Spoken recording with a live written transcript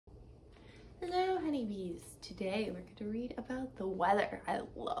Hello, honeybees. Today we're going to read about the weather. I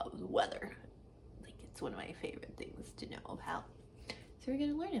love the weather. Like, it's one of my favorite things to know about. So we're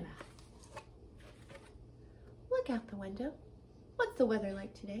going to learn about it. Look out the window. What's the weather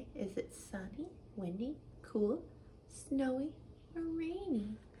like today? Is it sunny, windy, cool, snowy, or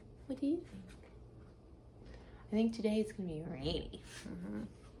rainy? What do you think? I think today it's going to be rainy.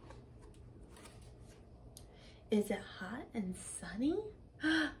 Is it hot and sunny?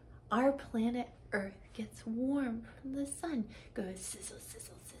 Our planet Earth gets warm from the sun. Goes sizzle,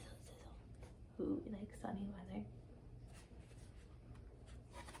 sizzle, sizzle, sizzle. Ooh, we like sunny weather.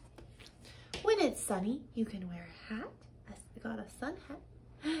 When it's sunny, you can wear a hat. I got a sun hat,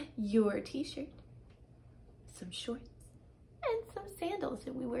 your t-shirt, some shorts, and some sandals.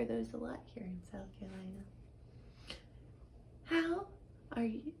 And we wear those a lot here in South Carolina. How are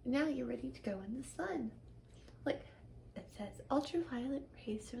you? Now you're ready to go in the sun. Look. It says ultraviolet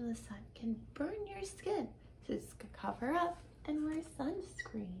rays from the sun can burn your skin, so just cover up and wear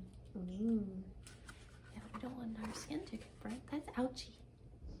sunscreen. Ooh. Yeah, we don't want our skin to get burnt. That's ouchy.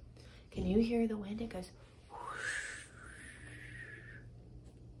 Can you hear the wind? It goes whoosh.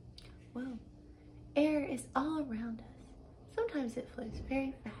 Whoa. Air is all around us. Sometimes it flows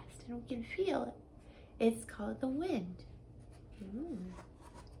very fast and we can feel it. It's called the wind. Ooh.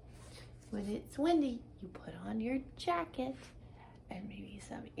 When it's windy, you put on your jacket and maybe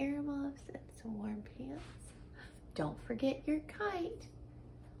some earmuffs and some warm pants. Don't forget your kite.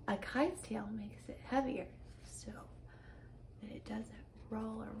 A kite's tail makes it heavier so that it doesn't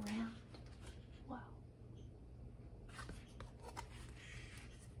roll around. Wow.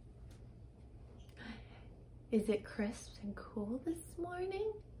 Is it crisp and cool this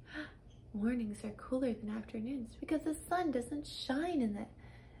morning? Mornings are cooler than afternoons because the sun doesn't shine in the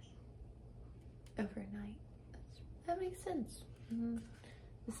overnight. That makes sense.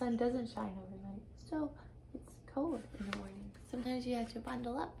 The sun doesn't shine overnight, so it's cold in the morning. Sometimes you have to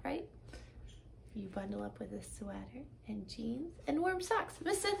bundle up, right? You bundle up with a sweater and jeans and warm socks.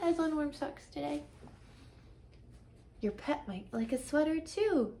 Miss Seth has on warm socks today. Your pet might like a sweater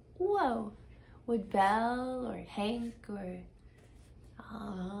too. Whoa. Would Belle or Hank or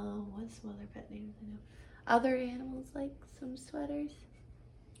what's some other pet names I know? Other animals like some sweaters?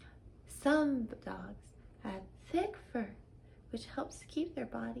 Some dogs have thick fur, which helps keep their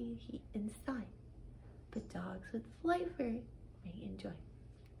body heat inside. But dogs with light fur may enjoy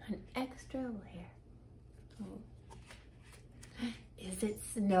an extra layer. Oh. Is it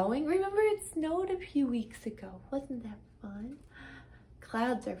snowing? Remember it snowed a few weeks ago. Wasn't that fun?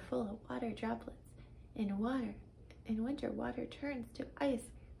 Clouds are full of water droplets. In winter, water turns to ice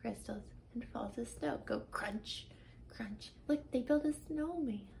crystals and falls as snow. Go crunch, crunch. Look, they built a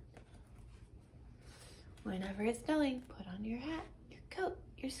snowman. Whenever it's snowing, put on your hat, your coat,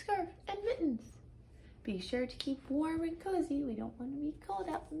 your scarf, and mittens. Be sure to keep warm and cozy. We don't want to be cold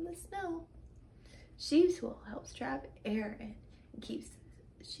out in the snow. Sheep's wool helps trap air in and keeps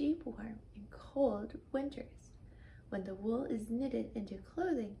sheep warm in cold winters. When the wool is knitted into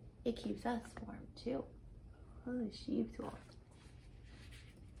clothing, it keeps us warm too. Oh, sheep's wool.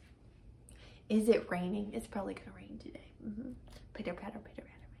 Is it raining? It's probably going to rain today. Pitter, patter, pitter, patter.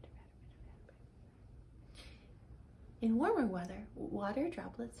 In warmer weather, water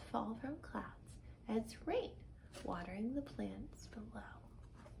droplets fall from clouds as rain, watering the plants below.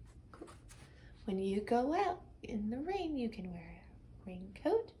 Cool. When you go out in the rain, you can wear a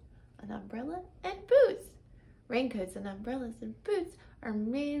raincoat, an umbrella, and boots. Raincoats and umbrellas and boots are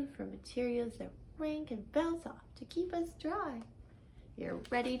made from materials that rain can bounce off to keep us dry. You're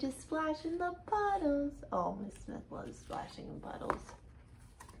ready to splash in the puddles. Oh, Miss Smith loves splashing in puddles.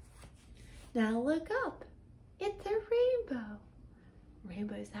 Now look up. It's a rainbow.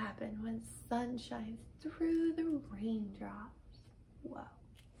 Rainbows happen when sun shines through the raindrops. Whoa.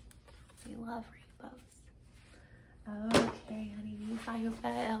 We love rainbows. Okay, honeybees, I hope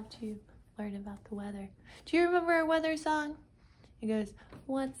that helped you learn about the weather. Do you remember our weather song? It goes,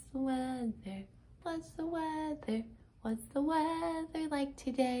 what's the weather? What's the weather? What's the weather like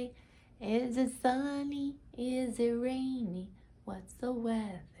today? Is it sunny? Is it rainy? What's the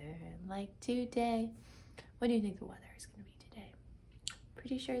weather like today? What do you think the weather is going to be today?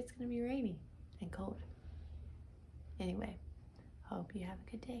 Pretty sure it's going to be rainy and cold. Anyway, hope you have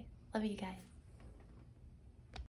a good day. Love you guys.